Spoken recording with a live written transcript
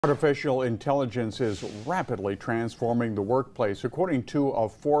Artificial intelligence is rapidly transforming the workplace. According to a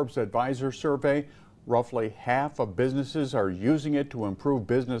Forbes advisor survey, roughly half of businesses are using it to improve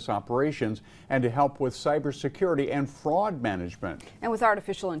business operations and to help with cybersecurity and fraud management. And with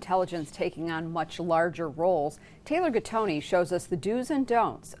artificial intelligence taking on much larger roles, Taylor Gattoni shows us the do's and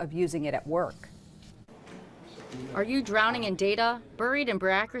don'ts of using it at work. Are you drowning in data, buried in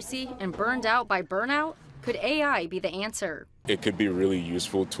bureaucracy, and burned out by burnout? Could AI be the answer? It could be a really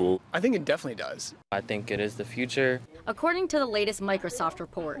useful tool. I think it definitely does. I think it is the future. According to the latest Microsoft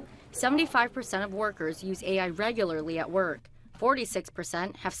report, 75% of workers use AI regularly at work.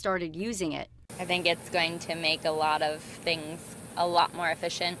 46% have started using it. I think it's going to make a lot of things a lot more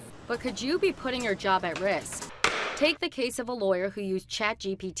efficient. But could you be putting your job at risk? Take the case of a lawyer who used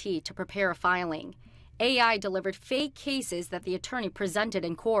ChatGPT to prepare a filing. AI delivered fake cases that the attorney presented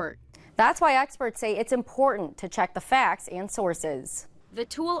in court. That's why experts say it's important to check the facts and sources. The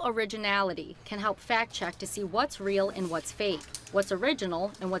tool Originality can help fact check to see what's real and what's fake, what's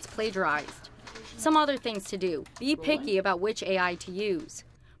original and what's plagiarized. Some other things to do: be picky about which AI to use.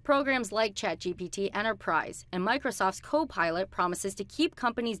 Programs like ChatGPT Enterprise and Microsoft's Copilot promises to keep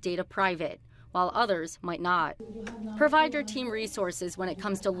companies' data private, while others might not. Provide your team resources when it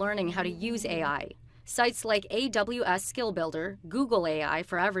comes to learning how to use AI. Sites like AWS Skill Builder, Google AI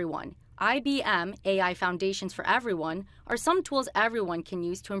for Everyone, IBM AI Foundations for Everyone are some tools everyone can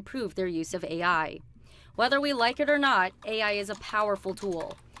use to improve their use of AI. Whether we like it or not, AI is a powerful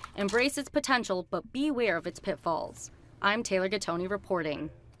tool. Embrace its potential, but beware of its pitfalls. I'm Taylor Gattoni reporting.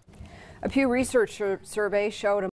 A Pew Research survey showed